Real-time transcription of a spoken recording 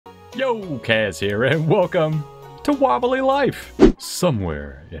Yo, Kaz here, and welcome to Wobbly Life.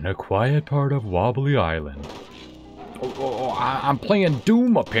 Somewhere in a quiet part of Wobbly Island. I'm playing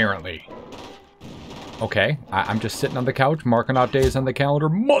Doom, apparently. Okay, I'm just sitting on the couch, marking out days on the calendar.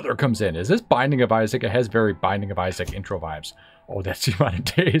 Mother comes in. Is this Binding of Isaac? It has very Binding of Isaac intro vibes. Oh, that's the amount of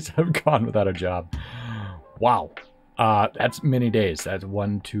days I've gone without a job. Wow. That's many days. That's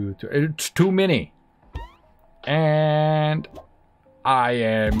 1, 2, 3. It's too many. And I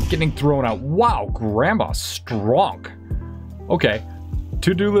am getting thrown out. Wow, Grandma strong. Okay,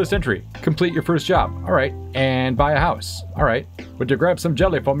 to-do list entry. Complete your first job. All right, and buy a house. All right, would you grab some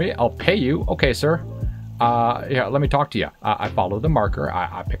jelly for me? I'll pay you. Okay, sir. Yeah, let me talk to you. I follow the marker.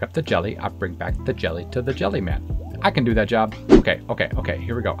 I pick up the jelly. I bring back the jelly to the jelly man. I can do that job. Okay,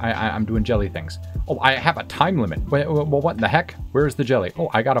 here we go. I'm doing jelly things. Oh, I have a time limit. Wait, well, what in the heck? Where's the jelly?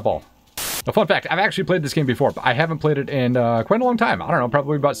 Oh, I got a ball. A fun fact, I've actually played this game before, but I haven't played it in quite a long time. I don't know,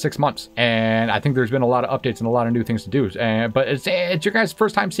 probably about 6 months. And I think there's been a lot of updates and a lot of new things to do. But it's your guys'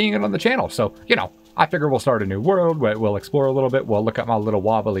 first time seeing it on the channel. So, you know, I figure we'll start a new world. We'll explore a little bit. We'll look at my little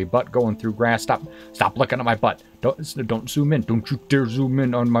wobbly butt going through grass. Stop looking at my butt. Don't zoom in. Don't you dare zoom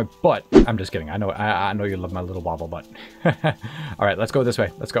in on my butt. I'm just kidding. I know you love my little wobble butt. All right, let's go this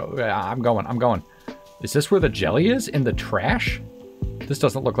way. Let's go. I'm going. Is this where the jelly is? In the trash? This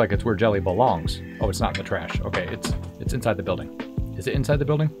doesn't look like it's where jelly belongs. Oh, it's not in the trash. Okay, it's inside the building. Is it inside the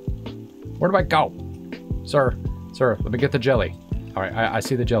building? Where do I go? Sir, let me get the jelly. All right, I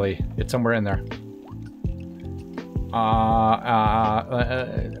see the jelly. It's somewhere in there. Oh,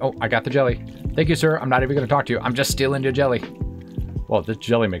 I got the jelly. Thank you, sir. I'm not even going to talk to you. I'm just stealing your jelly. Well, this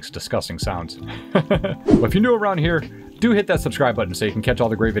jelly makes disgusting sounds. Well, if you're new around here, do hit that subscribe button so you can catch all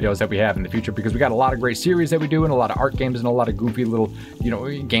the great videos that we have in the future, because we got a lot of great series that we do and a lot of art games and a lot of goofy little, you know,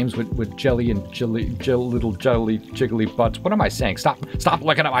 games with jelly and little jelly jiggly butts. What am I saying? Stop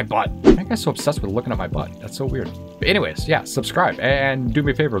looking at my butt. Why am I so obsessed with looking at my butt? That's so weird. But anyways, yeah, subscribe and do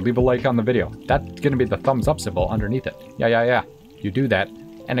me a favor, leave a like on the video. That's going to be the thumbs up symbol underneath it. Yeah. You do that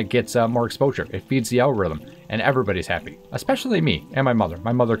and it gets more exposure. It feeds the algorithm. And everybody's happy, especially me and my mother.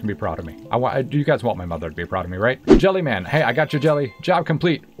 My mother can be proud of me. Do you guys want my mother to be proud of me, right? Jelly man, hey, I got your jelly. Job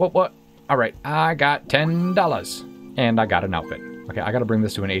complete. What? All right, I got $10 and I got an outfit. Okay, I gotta bring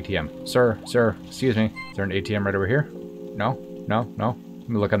this to an ATM. Sir, excuse me. Is there an ATM right over here? No. Let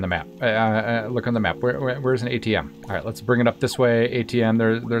me look on the map. Look on the map. Where's an ATM? All right, let's bring it up this way. ATM.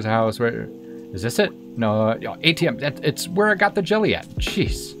 There's a house. Where is this it? No, ATM. It's where I got the jelly at.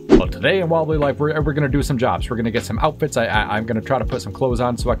 Jeez. Well, today in Wobbly Life, we're going to do some jobs. We're going to get some outfits. I'm going to try to put some clothes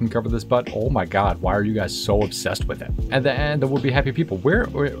on so I can cover this butt. Oh my God, why are you guys so obsessed with it? And then we'll be happy people.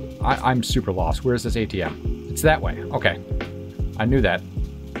 I'm super lost. Where's this ATM? It's that way. Okay. I knew that.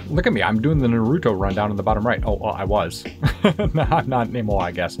 Look at me. I'm doing the Naruto run down in the bottom right. Oh, well, I was. Not anymore,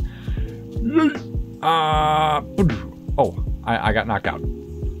 I guess. Oh, I got knocked out.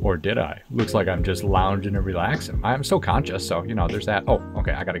 Or did I? Looks like I'm just lounging and relaxing. I'm so conscious, so, you know, there's that. Oh,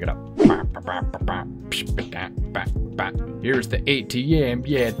 okay, I gotta get up. Here's the ATM.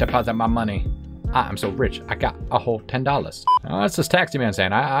 Yeah, deposit my money. I'm so rich. I got a whole $10. That's this taxi man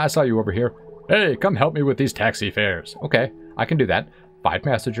saying, I saw you over here. Hey, come help me with these taxi fares. Okay, I can do that. 5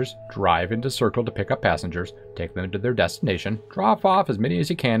 passengers, drive into circle to pick up passengers, take them to their destination, drop off as many as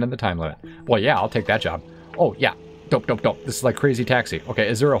you can in the time limit. Well, yeah, I'll take that job. Oh, yeah. Dope. This is like Crazy Taxi. Okay,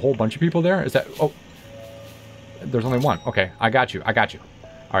 is there a whole bunch of people there? Is that... Oh. There's only one. Okay, I got you. All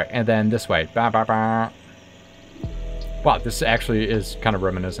right, and then this way. Wow, this actually is kind of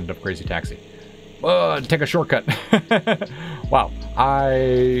reminiscent of Crazy Taxi. Take a shortcut. Wow,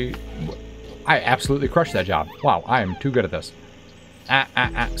 I absolutely crushed that job. Wow, I am too good at this.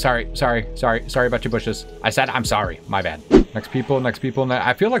 Sorry about your bushes. I said I'm sorry. My bad. Next people.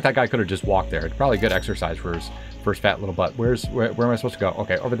 I feel like that guy could have just walked there. It's probably good exercise for his first fat little butt. Where am I supposed to go?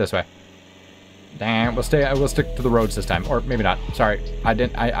 Okay, over this way. Damn, we'll stick to the roads this time, or maybe not. Sorry, I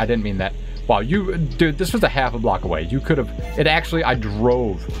didn't mean that. Wow, dude, this was a half a block away. You could have. I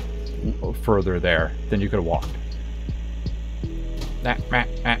drove further there than you could have walked.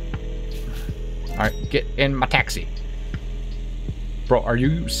 All right, get in my taxi. Bro, are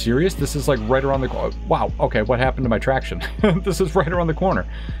you serious? This is like right around the corner. Wow, okay, what happened to my traction? This is right around the corner.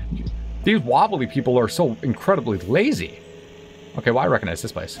 These wobbly people are so incredibly lazy. Okay, well, I recognize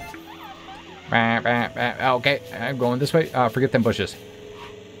this place. Okay, I'm going this way. Forget them bushes.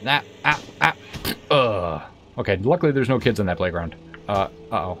 Okay, luckily there's no kids in that playground.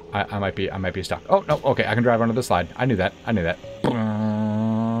 Uh-oh, I might be stuck. Oh, no, okay, I can drive onto the slide. I knew that.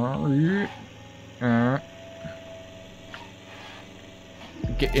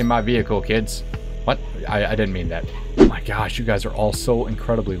 Get in my vehicle, kids. What? I didn't mean that. Oh my gosh, you guys are all so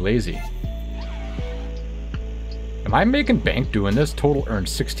incredibly lazy. Am I making bank doing this? Total earned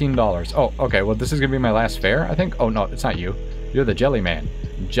 $16. Oh, okay. Well, this is going to be my last fare, I think. Oh, no, it's not you. You're the jelly man.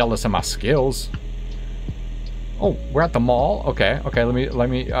 I'm jealous of my skills. Oh, we're at the mall. Okay, okay. Let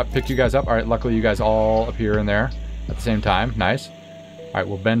me pick you guys up. All right, luckily you guys all appear in there at the same time. Nice. All right,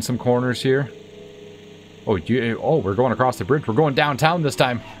 we'll bend some corners here. Oh, we're going across the bridge. We're going downtown this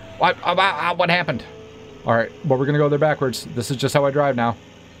time. What happened? All right, well, we're going to go there backwards. This is just how I drive now.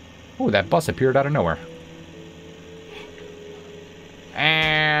 Oh, that bus appeared out of nowhere.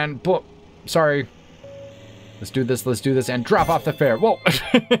 And, sorry. Let's do this, and drop off the fare. Whoa,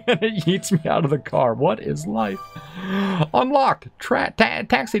 it yeets me out of the car. What is life? Unlocked.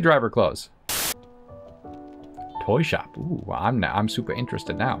 Taxi driver clothes. Toy shop. Ooh, I'm super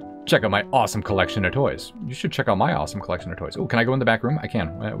interested now. Check out my awesome collection of toys. You should check out my awesome collection of toys. Oh, can I go in the back room? I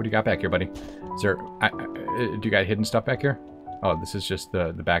can. What do you got back here, buddy? Is there, do you got hidden stuff back here? Oh, this is just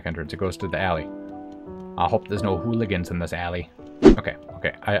the back entrance. It goes to the alley. I hope there's no hooligans in this alley. Okay,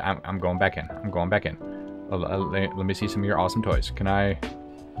 okay. I'm going back in. I'm going back in. Let me see some of your awesome toys. Can I...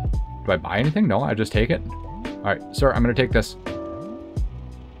 Do I buy anything? No, I just take it. All right, sir, I'm going to take this.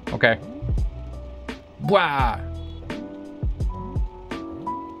 Okay. Wow.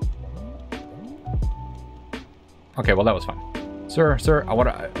 Okay, well, that was fun. Sir,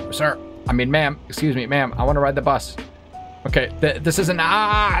 ma'am, excuse me, ma'am, I want to ride the bus. Okay, this isn't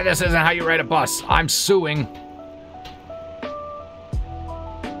how you ride a bus. I'm suing.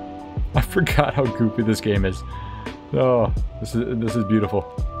 I forgot how goofy this game is. Oh, this is beautiful.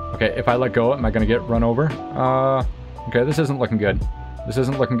 Okay, if I let go, am I gonna get run over? Okay, this isn't looking good. This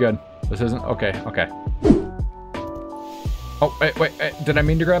isn't looking good. This isn't, okay. Oh, wait, did I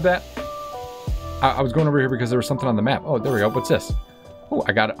mean to grab that? I was going over here because there was something on the map. Oh, there we go, what's this? Oh,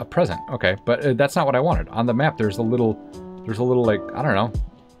 I got a present, okay, but that's not what I wanted. On the map, there's a little, like, I don't know,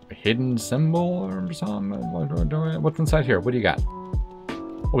 a hidden symbol or something. What's inside here? What do you got?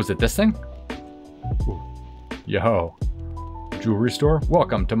 Oh, is it this thing? Ooh. Yo. Jewelry store?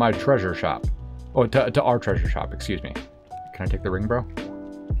 Welcome to my treasure shop. Oh, to our treasure shop, excuse me. Can I take the ring, bro?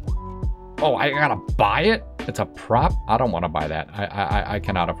 Oh, I gotta buy it? It's a prop? I don't want to buy that. I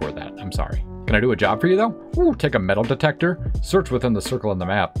cannot afford that. I'm sorry. Can I do a job for you, though? Ooh, take a metal detector. Search within the circle on the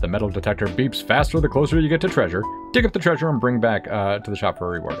map. The metal detector beeps faster the closer you get to treasure. Dig up the treasure and bring back to the shop for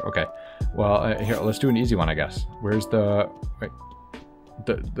a reward. Okay. Well, here, let's do an easy one, I guess. Where's the... Wait.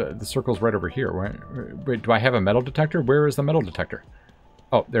 The circle's right over here. Wait, do I have a metal detector? Where is the metal detector?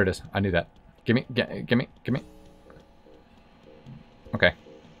 Oh, there it is. I knew that. Gimme. Okay.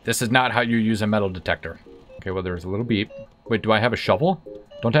 This is not how you use a metal detector. Okay, well, there's a little beep. Wait, do I have a shovel?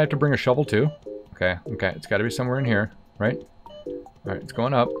 Don't I have to bring a shovel too? Okay. It's got to be somewhere in here, right? All right, it's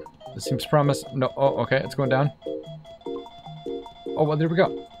going up. This seems promise. No, oh, okay, it's going down. Oh, well, there we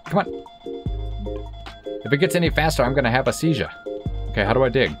go. Come on. If it gets any faster, I'm going to have a seizure. Okay, how do I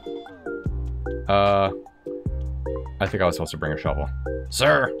dig? I think I was supposed to bring a shovel.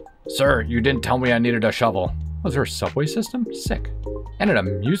 Sir, you didn't tell me I needed a shovel. Was there a subway system? Sick. And an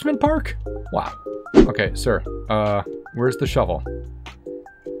amusement park? Wow. Okay, sir, where's the shovel?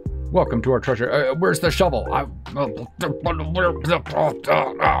 Welcome to our treasure. Where's the shovel? I'm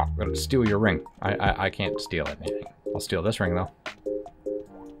gonna steal your ring. I can't steal anything. I'll steal this ring, though.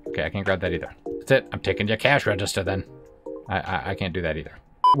 Okay, I can't grab that either. That's it. I'm taking your cash register, then. I can't do that either.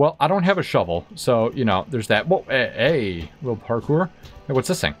 Well, I don't have a shovel, so, you know, there's that. Whoa, hey, little parkour. Hey, what's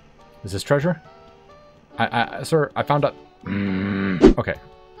this thing? Is this treasure? Sir, I found a... Okay,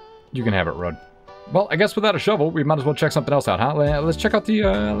 you can have it, Road. Well, I guess without a shovel, we might as well check something else out, huh? Let's check out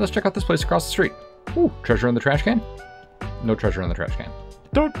this place across the street. Ooh, treasure in the trash can? No treasure in the trash can.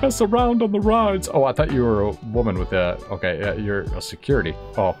 Don't mess around on the rides. Oh, I thought you were a woman with a... Okay, you're a security.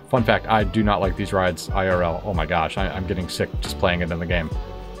 Oh, fun fact, I do not like these rides IRL. Oh my gosh, I'm getting sick just playing it in the game.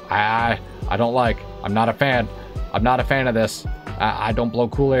 I don't like. I'm not a fan. I'm not a fan of this. I don't blow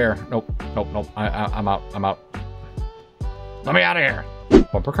cool air. Nope. I'm out. Let me out of here.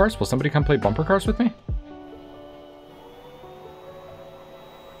 Bumper cars? Will somebody come play bumper cars with me?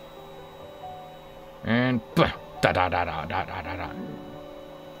 And...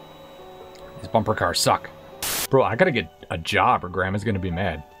 These bumper cars suck. Bro, I gotta get a job or Grandma's gonna be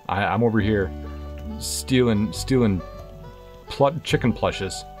mad. I'm over here stealing chicken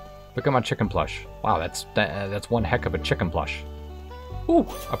plushes. Look at my chicken plush. Wow, that's one heck of a chicken plush. Ooh,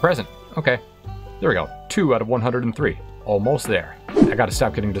 a present. Okay. There we go. 2 out of 103. Almost there. I gotta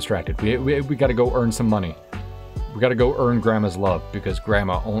stop getting distracted. We gotta go earn some money. We gotta go earn Grandma's love because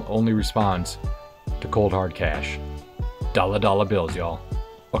Grandma only responds to cold hard cash. $1 bills, y'all.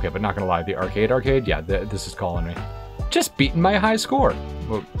 Okay, but not gonna lie, the arcade, yeah, this is calling me. Just beating my high score.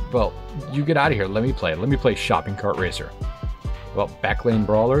 Well, you get out of here. Let me play. Let me play Shopping Cart Racer. Well, Backlane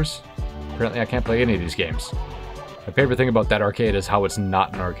Brawlers. Apparently I can't play any of these games. My favorite thing about that arcade is how it's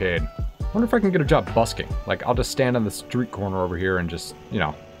not an arcade. I wonder if I can get a job busking. Like, I'll just stand on the street corner over here and just, you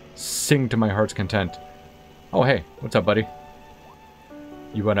know, sing to my heart's content. Oh, hey, what's up, buddy?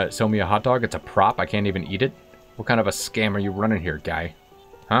 You wanna sell me a hot dog? It's a prop. I can't even eat it. What kind of a scam are you running here, guy?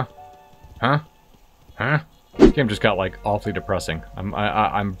 Huh? Huh? Huh? This game just got, like, awfully depressing.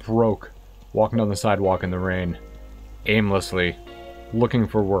 I'm broke, walking down the sidewalk in the rain, aimlessly, looking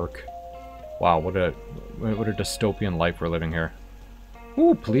for work. Wow, what a dystopian life we're living here.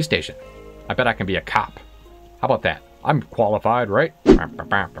 Ooh, police station. I bet I can be a cop. How about that? I'm qualified, right?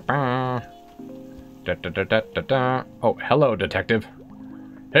 Oh, hello, detective.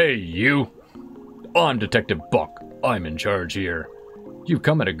 Hey, you. I'm Detective Buck. I'm in charge here. You've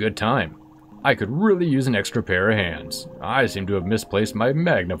come at a good time. I could really use an extra pair of hands. I seem to have misplaced my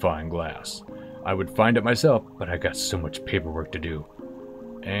magnifying glass. I would find it myself, but I got so much paperwork to do.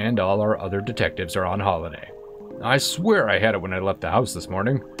 And all our other detectives are on holiday. I swear I had it when I left the house this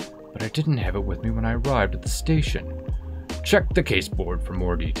morning, but I didn't have it with me when I arrived at the station. Check the case board for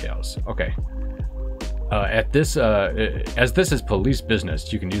more details. Okay. As this is police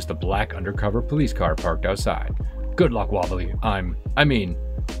business, you can use the black undercover police car parked outside. Good luck, Wobbly.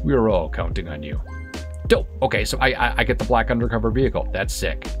 We're all counting on you. Dope. Okay, so I get the black undercover vehicle. That's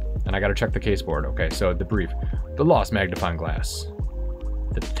sick. And I gotta check the case board. Okay, so the brief. The lost magnifying glass.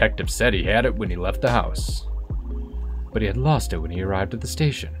 The detective said he had it when he left the house, but he had lost it when he arrived at the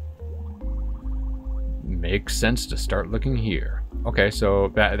station. Makes sense to start looking here. Okay,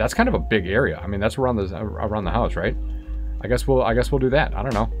 so that's kind of a big area. I mean, that's around the house, right? I guess we'll do that. I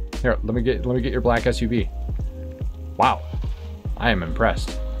don't know. Here, let me get your black SUV. Wow, I am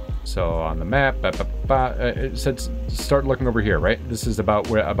impressed. So on the map, it said start looking over here, right? This is about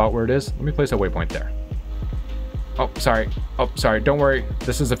where it is. Let me place a waypoint there. Oh, sorry. Oh, sorry. Don't worry.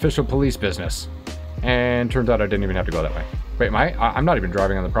 This is official police business. And turns out I didn't even have to go that way. Wait, I'm not even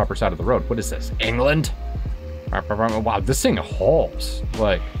driving on the proper side of the road. What is this? England? Wow, this thing hauls.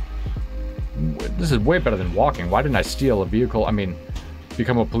 Like, this is way better than walking. Why didn't I steal a vehicle? I mean,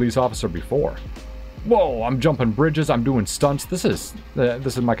 become a police officer before. Whoa, I'm jumping bridges. I'm doing stunts. This is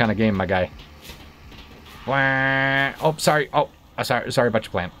my kind of game, my guy. Oh, sorry. Oh, sorry about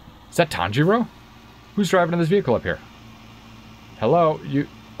your plan. Is that Tanjiro? Who's driving in this vehicle up here? Hello, you...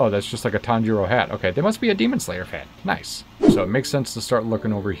 Oh, that's just like a Tanjiro hat. Okay, they must be a Demon Slayer fan. Nice. So it makes sense to start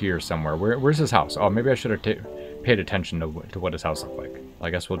looking over here somewhere. Where's his house? Oh, maybe I should have paid attention to what his house looked like. I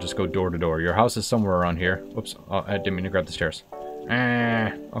guess we'll just go door to door. Your house is somewhere around here. Oops, oh, I didn't mean to grab the stairs.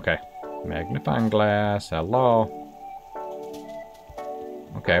 Okay. Magnifying glass, hello.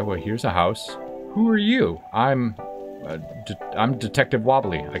 Okay, well, here's a house. Who are you? I'm Detective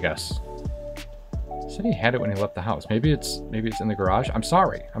Wobbly, I guess. Said he had it when he left the house. Maybe it's in the garage. I'm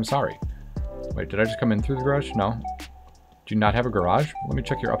sorry. Wait, did I just come in through the garage? No. Do you not have a garage? Let me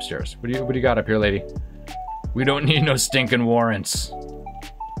check your upstairs. What do you got up here, lady? We don't need no stinking warrants.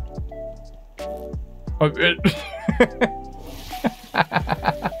 Oh,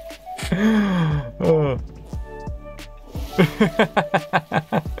 oh.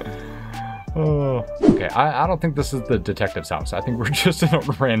 Oh. Okay, I don't think this is the detective's house. I think we're just in a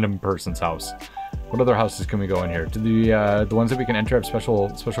random person's house. What other houses can we go in here? Do the ones that we can enter have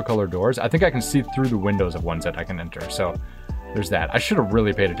special colored doors? I think I can see through the windows of ones that I can enter, so there's that. I should have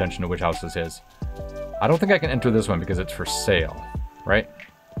really paid attention to which house this is. I don't think I can enter this one because it's for sale, right?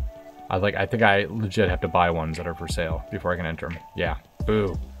 I think I legit have to buy ones that are for sale before I can enter them. Yeah,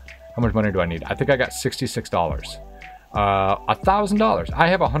 boo. How much money do I need? I think I got $66. $1,000. I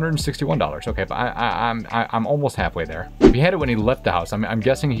have $161. Okay, but I'm almost halfway there. If he had it when he left the house, I'm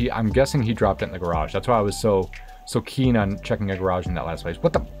guessing he dropped it in the garage. That's why I was so keen on checking a garage in that last place.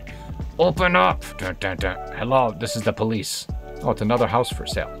 What the? Open up! Dun, dun, dun. Hello, this is the police. Oh, it's another house for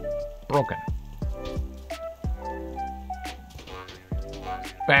sale. Broken.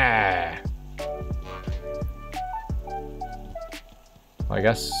 Bah. Well, I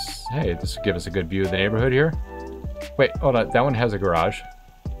guess, hey, this will give us a good view of the neighborhood here. Wait, hold on. That one has a garage.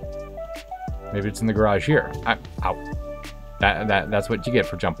 Maybe it's in the garage here. Ow. That's what you get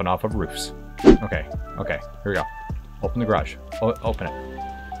for jumping off of roofs. Okay, here we go. Open the garage. Open it.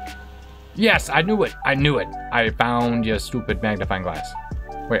 Yes, I knew it. I found your stupid magnifying glass.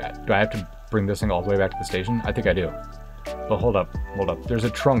 Wait, do I have to bring this thing all the way back to the station? I think I do. But hold up. There's a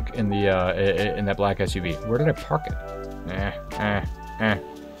trunk in the in that black SUV. Where did I park it?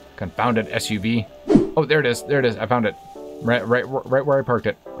 Confounded SUV. Oh, there it is. I found it. Right where I parked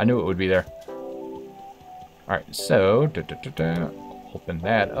it. I knew it would be there. Alright, so... Open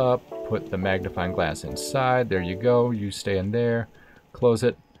that up. Put the magnifying glass inside. There you go. You stay in there. Close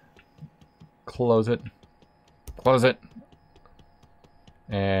it. Close it. Close it.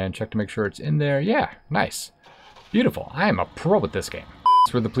 And check to make sure it's in there. Yeah, nice. Beautiful. I am a pro with this game.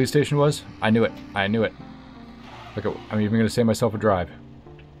 That's where the police station was. I knew it. I knew it. Look, I'm even going to save myself a drive.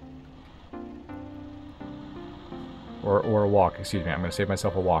 Or a walk. Excuse me. I'm going to save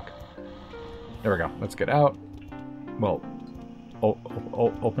myself a walk. There we go. Let's get out. Well,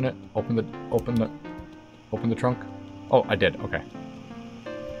 open it. Open the trunk. Oh, I did. Okay.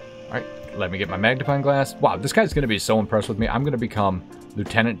 All right. Let me get my magnifying glass. Wow, this guy's going to be so impressed with me. I'm going to become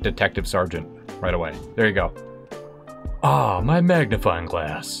Lieutenant Detective Sergeant right away. There you go. Ah, my magnifying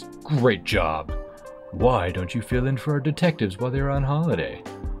glass. Great job. Why don't you fill in for our detectives while they're on holiday?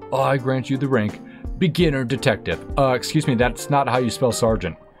 I grant you the rank Beginner Detective. Excuse me, that's not how you spell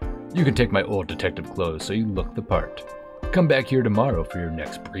sergeant. You can take my old detective clothes so you look the part. Come back here tomorrow for your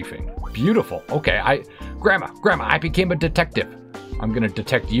next briefing. Beautiful. Okay, Grandma, I became a detective. I'm gonna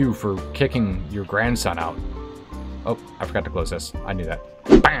detect you for kicking your grandson out. Oh, I forgot to close this. I knew that.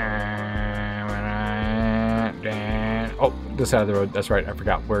 Oh, this side of the road. That's right. I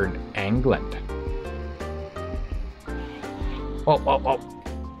forgot. We're in England. Oh.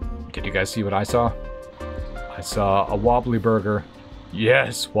 Did you guys see what I saw? I saw a wobbly burger.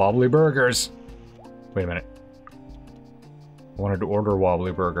 Yes, wobbly burgers. Wait a minute. I wanted to order a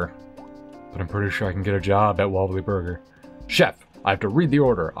wobbly burger, but I'm pretty sure I can get a job at Wobbly Burger. Chef, I have to read the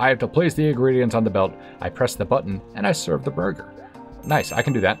order. I have to place the ingredients on the belt. I press the button, and I serve the burger. Nice, I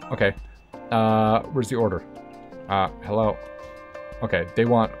can do that. Okay. Where's the order? Hello? Okay, they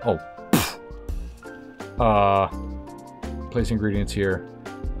want... Oh. Place ingredients here.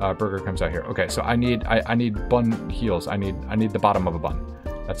 Burger comes out here. Okay, so I need bun heels. I need the bottom of a bun.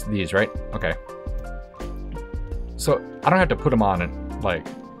 That's these, right? Okay. So I don't have to put them on in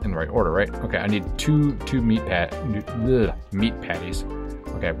the right order, right? Okay, I need two meat patties.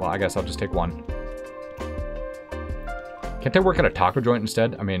 Okay, well I guess I'll just take one. Can't I work at a taco joint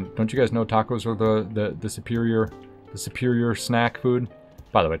instead? I mean, don't you guys know tacos are the superior snack food?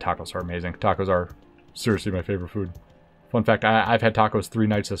 By the way, tacos are amazing. Tacos are seriously my favorite food. Fun fact, I've had tacos 3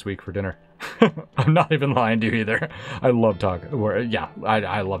 nights this week for dinner. I'm not even lying to you either. I love tacos. Yeah,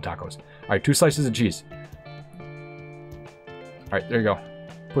 I love tacos. All right, 2 slices of cheese. All right, there you go.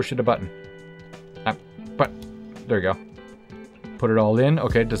 Push it a button. But there you go. Put it all in.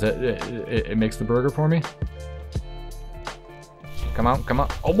 Okay, does it makes the burger for me? Come on.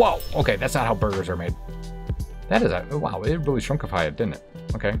 Oh, whoa. Okay, that's not how burgers are made. That is wow, it really shrunkify it, didn't it?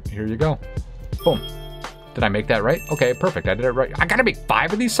 Okay, here you go. Boom. Did I make that right? Okay, perfect. I did it right. I gotta make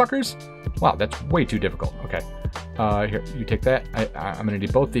 5 of these suckers? Wow, that's way too difficult. Okay. Here, you take that. I'm gonna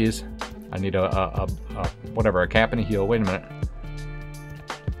need both these. I need a cap and a heel. Wait a minute.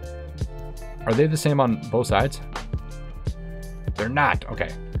 Are they the same on both sides? They're not. Okay.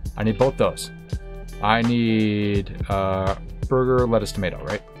 I need both those. I need burger, lettuce, tomato,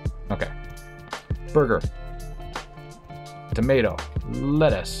 right? Okay. Burger. Tomato.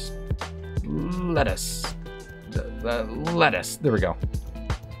 Lettuce. Lettuce. Lettuce. There we go.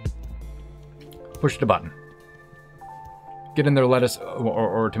 Push the button. Get in there, lettuce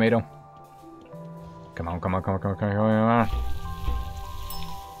or tomato. Come on.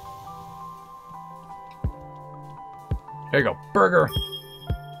 There you go. Burger.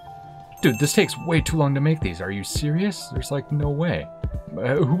 Dude, this takes way too long to make these. Are you serious? There's like no way.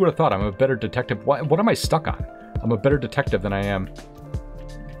 Who would have thought I'm a better detective? What am I stuck on? I'm a better detective than I am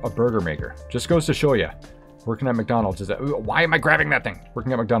a burger maker. Just goes to show you. Working at McDonald's is a... Why am I grabbing that thing?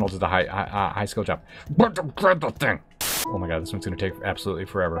 Working at McDonald's is a high skill job. Grab the thing. Oh my god, this one's gonna take absolutely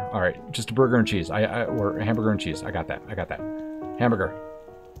forever. All right, just a burger and cheese. Or a hamburger and cheese. I got that. Hamburger.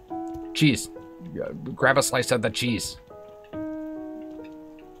 Cheese. Grab a slice of the cheese.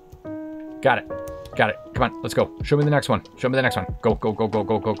 Got it. Come on, let's go. Show me the next one. Go.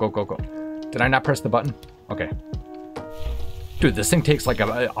 Did I not press the button? Okay. Dude, this thing takes like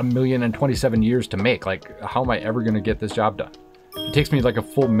a 1,027 years to make. Like, how am I ever going to get this job done? It takes me like a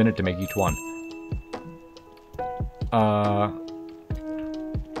full minute to make each one.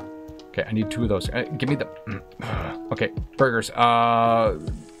 Okay, I need 2 of those. Give me the... Okay, burgers.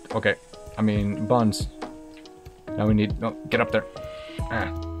 Okay. I mean, buns. Now we need... No, get up there.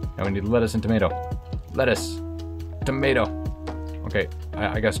 Now we need lettuce and tomato. Lettuce. Tomato. Okay,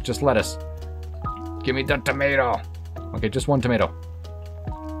 I guess just lettuce. Give me the tomato. Okay, just 1 tomato.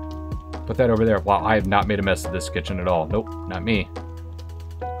 Put that over there. Wow, I have not made a mess of this kitchen at all. Nope, not me.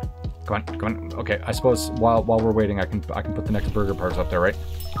 Come on, come on. Okay, I suppose while we're waiting, I can put the next burger parts up there, right?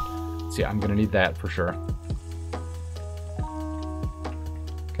 See, I'm gonna need that for sure.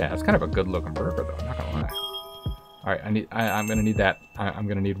 Okay, that's kind of a good looking burger though, I'm not gonna lie. All right, I'm gonna need that. I'm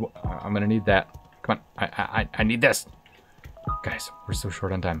gonna need that. Come on, I need this. Guys, we're so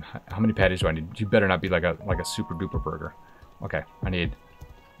short on time. How many patties do I need? You better not be like a super duper burger. Okay, I need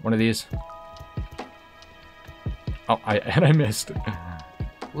one of these. Oh, I missed.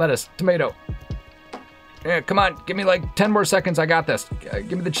 Lettuce, tomato. Yeah, come on, give me like 10 more seconds. I got this.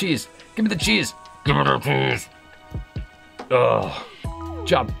 Give me the cheese. Give me the cheese. Give me the cheese. Ugh.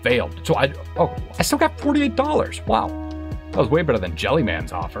 Job failed. So I still got $48. Wow. That was way better than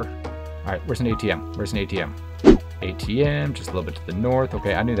Jellyman's offer. All right, where's an ATM? Where's an ATM? ATM, just a little bit to the north.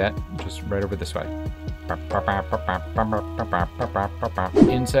 Okay, I knew that. Just right over this way.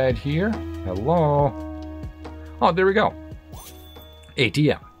 Inside here. Hello. Oh, there we go.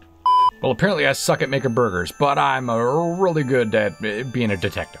 ATM. Well, apparently I suck at making burgers, but I'm really good at being a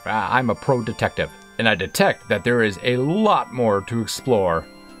detective. I'm a pro detective, and I detect that there is a lot more to explore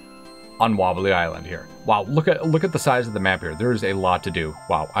on Wobbly Island here. Wow, look at the size of the map here. There's a lot to do.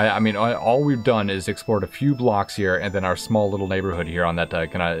 Wow, I mean, all we've done is explored a few blocks here, and then our small little neighborhood here on that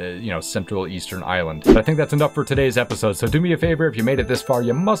kind of central eastern island. But I think that's enough for today's episode. So do me a favor, if you made it this far,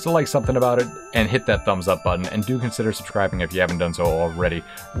 you must have liked something about it, and hit that thumbs up button, and do consider subscribing if you haven't done so already.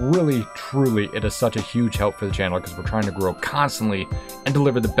 Really, truly, it is such a huge help for the channel because we're trying to grow constantly and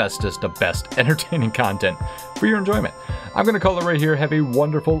deliver the bestest of best entertaining content for your enjoyment. I'm gonna call it right here. Have a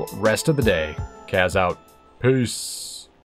wonderful rest of the day. Kaz out. Peace.